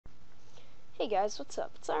Hey guys, what's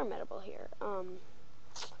up? It's Armedible here.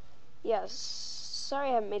 Yeah, sorry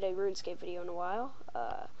I haven't made a RuneScape video in a while.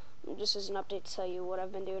 Just as an update to tell you what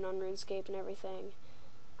I've been doing on RuneScape and everything.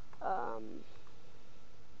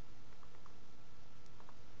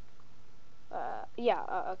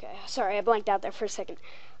 Okay. Sorry, I blanked out there for a second.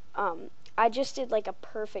 I just did like a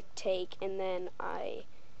perfect take, and then I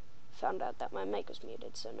found out that my mic was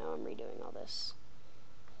muted, so now I'm redoing all this.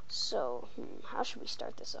 So, how should we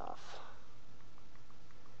start this off?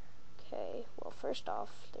 Okay, well, first off,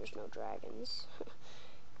 there's no dragons.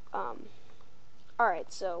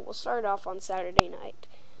 Alright, so we'll start off on Saturday night.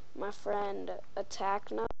 My friend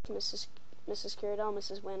attacked Mrs. Kiradell,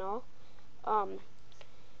 Mrs. Winall.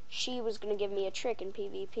 She was gonna give me a trick in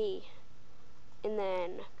PvP, and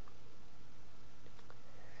then,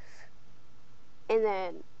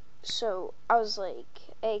 so I was like,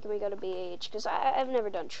 hey, can we go to BH? Because I've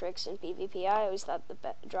never done tricks in PvP. I always thought the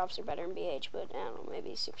drops are better in BH, but I don't know,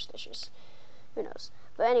 maybe superstitious. Who knows?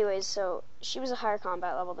 But anyways, so she was a higher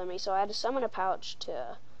combat level than me, so I had to summon a pouch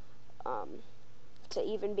to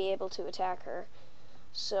even be able to attack her.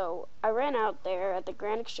 So I ran out there at the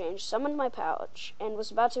Grand Exchange, summoned my pouch, and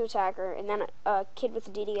was about to attack her, and then a kid with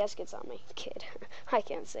a DDS gets on me. Kid. I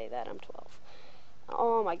can't say that, I'm 12.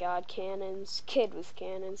 Oh my god, cannons. Kid with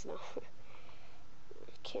cannons, no.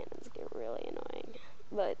 Cannons get really annoying.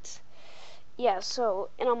 But, yeah, so,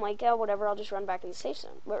 and I'm like, oh, whatever, I'll just run back in the safe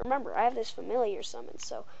zone. But remember, I have this familiar summon,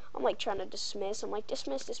 so I'm like trying to dismiss. I'm like,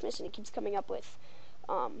 dismiss, and it keeps coming up with,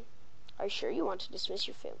 are you sure you want to dismiss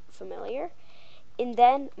your familiar? And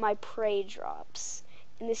then my prey drops,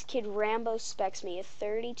 and this kid Rambo specs me a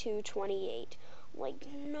 3228. I'm like,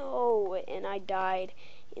 no, and I died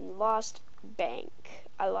and lost bank.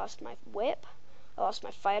 I lost my whip, I lost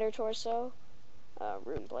my fighter torso,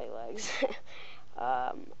 rune blade legs.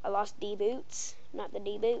 I lost D boots, not the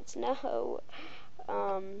D boots, no.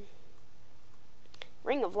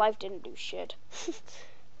 Ring of Life didn't do shit.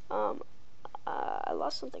 I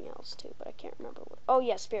lost something else too, but I can't remember what. Oh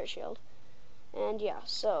yeah, Spirit Shield. And yeah,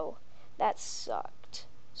 so that sucked.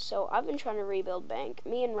 So I've been trying to rebuild bank.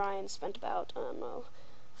 Me and Ryan spent about, I don't know,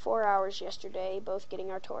 4 hours yesterday, both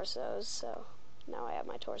getting our torsos, so now I have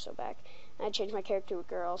my torso back. And I changed my character to a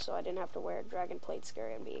girl, so I didn't have to wear a dragon plate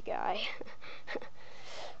skirt and be a guy.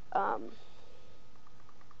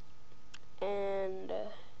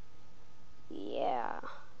 Yeah,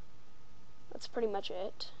 that's pretty much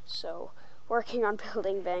it. So, working on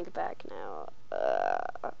building bank back now.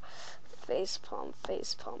 Facepalm.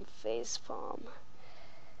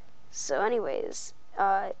 So anyways,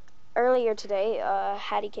 earlier today,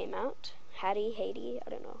 Hattie came out. Haiti, I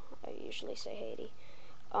don't know. I usually say Haiti.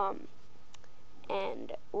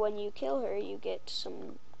 And when you kill her, you get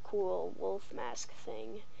some cool wolf mask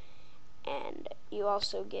thing. And you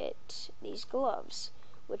also get these gloves,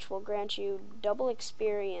 which will grant you double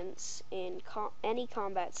experience in any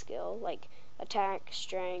combat skill, like attack,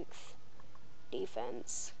 strength,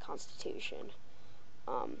 defense, constitution,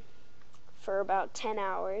 for about 10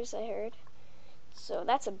 hours, I heard. So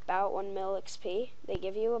that's about 1 mil XP. They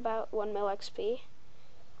give you about 1 mil XP.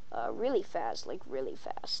 Really fast, like really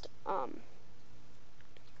fast.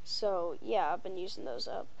 So yeah, I've been using those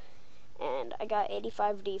up. And I got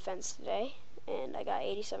 85 defense today, and I got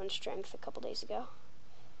 87 strength a couple days ago.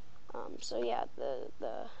 So yeah,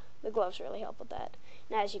 the gloves really help with that.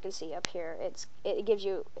 And as you can see up here, it gives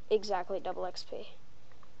you exactly double XP.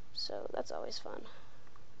 So that's always fun.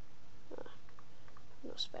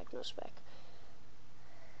 No spec.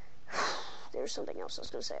 There was something else I was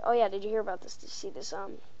gonna say. Oh yeah, did you hear about this? Did you see this?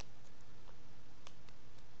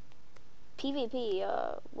 PvP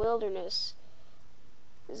Wilderness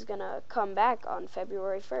is gonna come back on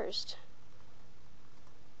February 1st.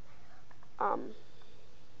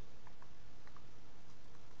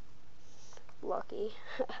 Lucky.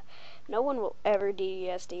 No one will ever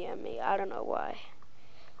DM me. I don't know why.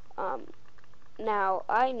 Now,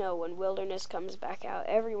 I know when Wilderness comes back out,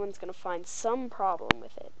 everyone's gonna find some problem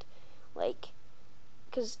with it. Like,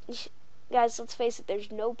 because, guys, let's face it,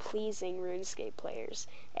 there's no pleasing RuneScape players.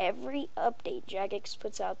 Every update Jagex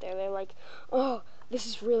puts out there, they're like, oh, this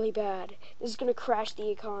is really bad. This is gonna crash the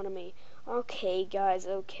economy. Okay, guys,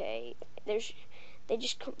 okay. They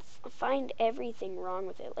just find everything wrong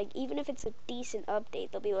with it. Like, even if it's a decent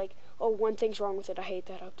update, they'll be like, oh, one thing's wrong with it. I hate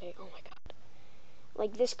that update. Oh my god.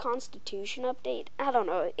 Like, this Constitution update, I don't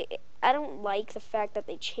know. I don't like the fact that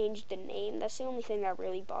they changed the name. That's the only thing that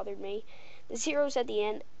really bothered me. The zeros at the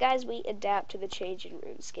end, guys, we adapt to the change in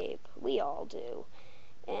RuneScape. We all do.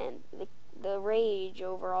 And the rage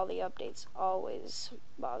over all the updates always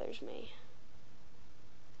bothers me.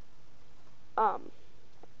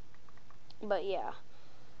 But yeah,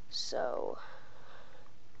 so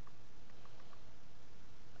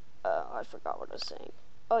I forgot what I was saying.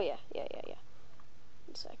 Oh yeah. 1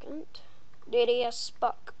 second. DDS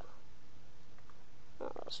Spuck.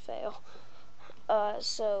 Oh, that was fail.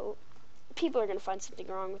 So people are gonna find something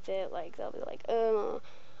wrong with it. Like they'll be like,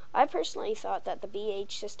 I personally thought that the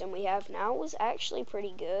BH system we have now was actually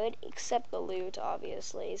pretty good, except the loot,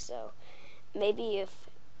 obviously. So maybe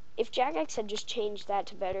if Jagex had just changed that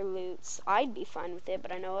to better loots, I'd be fine with it.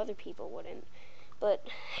 But I know other people wouldn't. But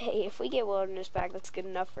hey, if we get Wilderness back, that's good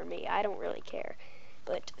enough for me. I don't really care.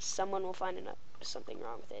 But someone will find something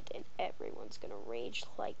wrong with it, and everyone's gonna rage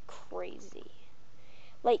like crazy.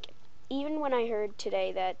 Like, even when I heard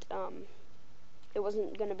today that it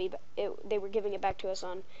wasn't gonna be, they were giving it back to us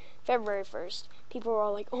on February 1st, people were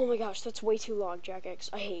all like, "Oh my gosh, that's way too long, Jagex.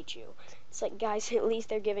 I hate you." It's like, guys, at least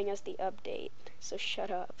they're giving us the update, so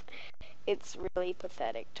shut up. It's really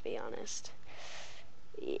pathetic, to be honest.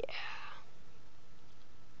 Yeah.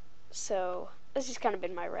 So this has kind of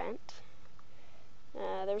been my rant.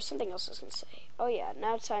 There was something else I was gonna say. Oh yeah,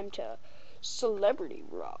 now it's time to celebrity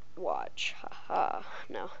watch. Haha.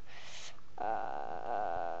 No.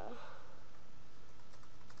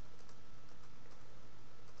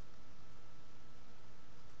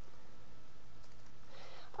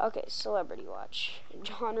 Okay, celebrity watch.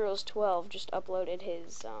 John Rose 12 just uploaded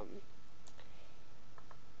his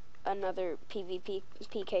another PvP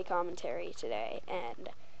PK commentary today, and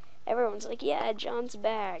everyone's like, "Yeah, John's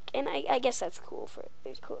back," and I guess that's cool.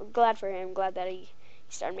 Glad for him. Glad that he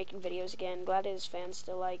started making videos again. Glad his fans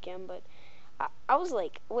still like him. But I was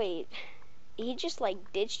like, wait, he just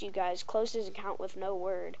like ditched you guys, closed his account with no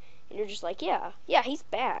word, and you're just like, yeah, he's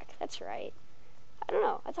back. That's right. I don't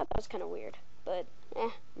know. I thought that was kind of weird, but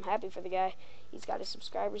I'm happy for the guy. He's got his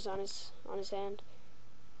subscribers on his hand.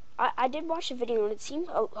 I did watch the video, and it seemed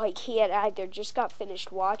like he had either just got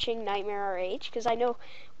finished watching Nightmare RH, because I know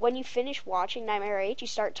when you finish watching Nightmare RH, you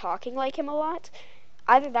start talking like him a lot.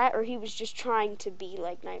 Either that, or he was just trying to be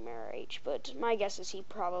like Nightmare RH, but my guess is he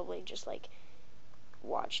probably just, like,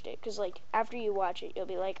 watched it, because, like, after you watch it, you'll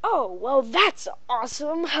be like, "Oh, well, that's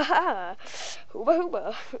awesome, haha, hooba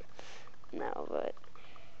hooba." No, but,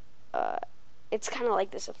 it's kind of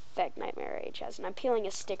like this effect Nightmare RH has, and I'm peeling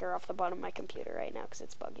a sticker off the bottom of my computer right now because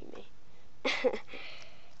it's bugging me.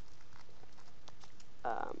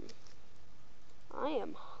 I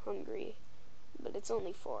am hungry, but it's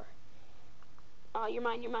only 4. Oh, you're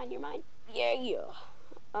mine. Yeah.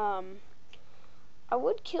 I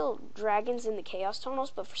would kill dragons in the chaos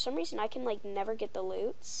tunnels, but for some reason I can, like, never get the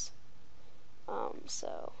loots.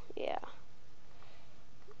 So, yeah.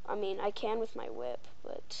 I mean, I can with my whip,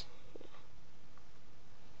 but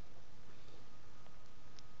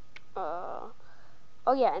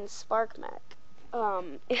oh yeah, and SparkMac.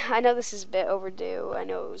 I know this is a bit overdue. I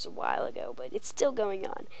know it was a while ago, but it's still going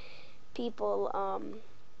on. People,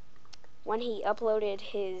 when he uploaded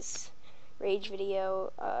his rage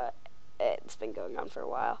video, it's been going on for a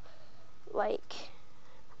while. Like,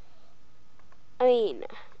 I mean,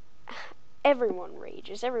 everyone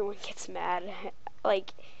rages. Everyone gets mad.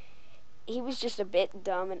 Like, he was just a bit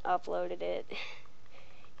dumb and uploaded it.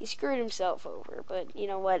 He screwed himself over, but you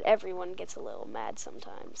know what? Everyone gets a little mad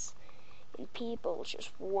sometimes. And people just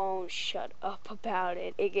won't shut up about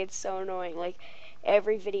it. It gets so annoying. Like,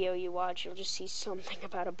 every video you watch, you'll just see something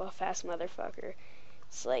about a buff-ass motherfucker.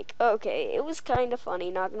 It's like, okay, it was kind of funny,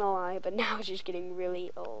 not gonna lie, but now it's just getting really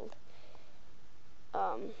old.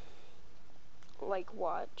 Like,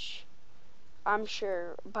 watch. I'm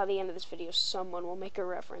sure by the end of this video, someone will make a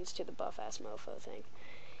reference to the buff-ass mofo thing.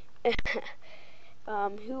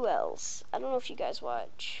 Who else? I don't know if you guys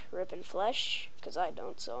watch Rip and Flesh, because I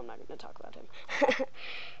don't, so I'm not going to talk about him.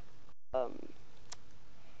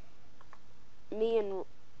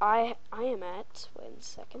 I am at, wait a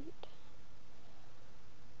second.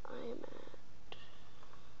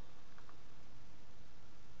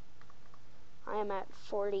 I am at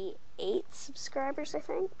 48 subscribers, I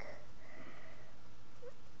think.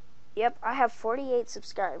 Yep, I have 48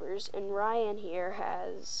 subscribers, and Ryan here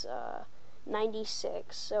has,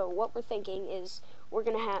 96. So what we're thinking is we're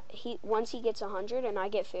gonna have once he gets 100 and I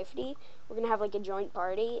get 50, we're gonna have like a joint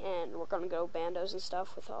party, and we're gonna go bandos and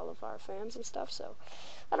stuff with all of our fans and stuff. So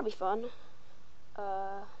that'll be fun.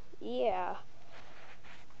 Yeah.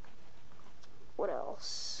 What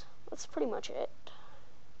else? That's pretty much it.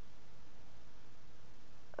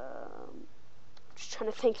 Just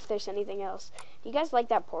trying to think if there's anything else. Do you guys like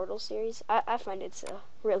that Portal series? I find it's a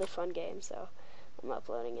really fun game, so I'm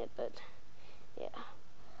uploading it, but yeah.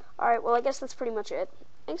 Alright, well, I guess that's pretty much it.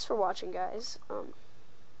 Thanks for watching, guys.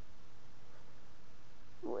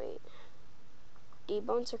 Wait.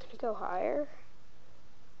 D-bones are gonna go higher.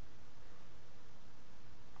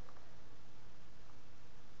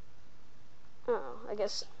 Oh, I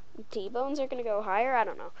guess T-bones are gonna go higher. I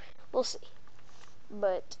don't know. We'll see.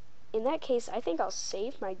 But in that case, I think I'll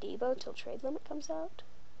save my D-bone till trade limit comes out.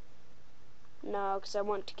 No, because I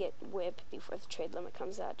want to get whip before the trade limit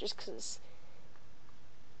comes out. Just because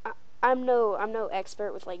I'm no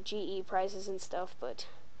expert with like GE prices and stuff, but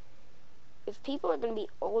if people are gonna be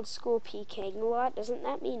old school PKing a lot, doesn't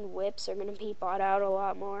that mean whips are gonna be bought out a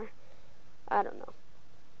lot more? I don't know.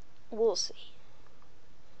 We'll see.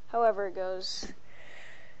 However it goes.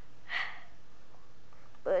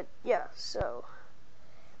 But yeah, so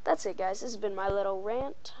that's it, guys. This has been my little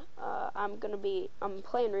rant. I'm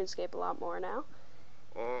playing RuneScape a lot more now,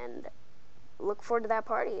 and look forward to that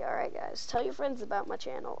party. Alright, guys, tell your friends about my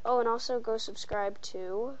channel. Oh, and also go subscribe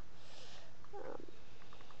to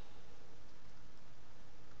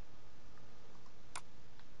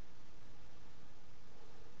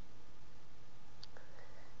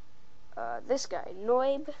this guy,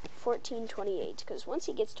 Noib1428, because once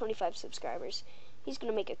he gets 25 subscribers, he's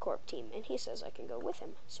gonna make a corp team, and he says I can go with him,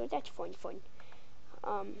 so that's fun.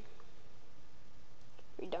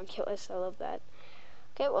 Redunculous, I love that.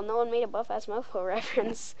 Okay, well, no one made a buff-ass mofo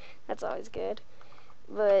reference. That's always good.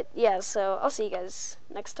 But yeah, so I'll see you guys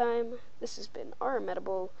next time. This has been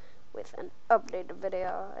RMedible with an updated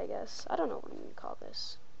video, I guess. I don't know what I'm gonna call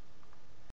this.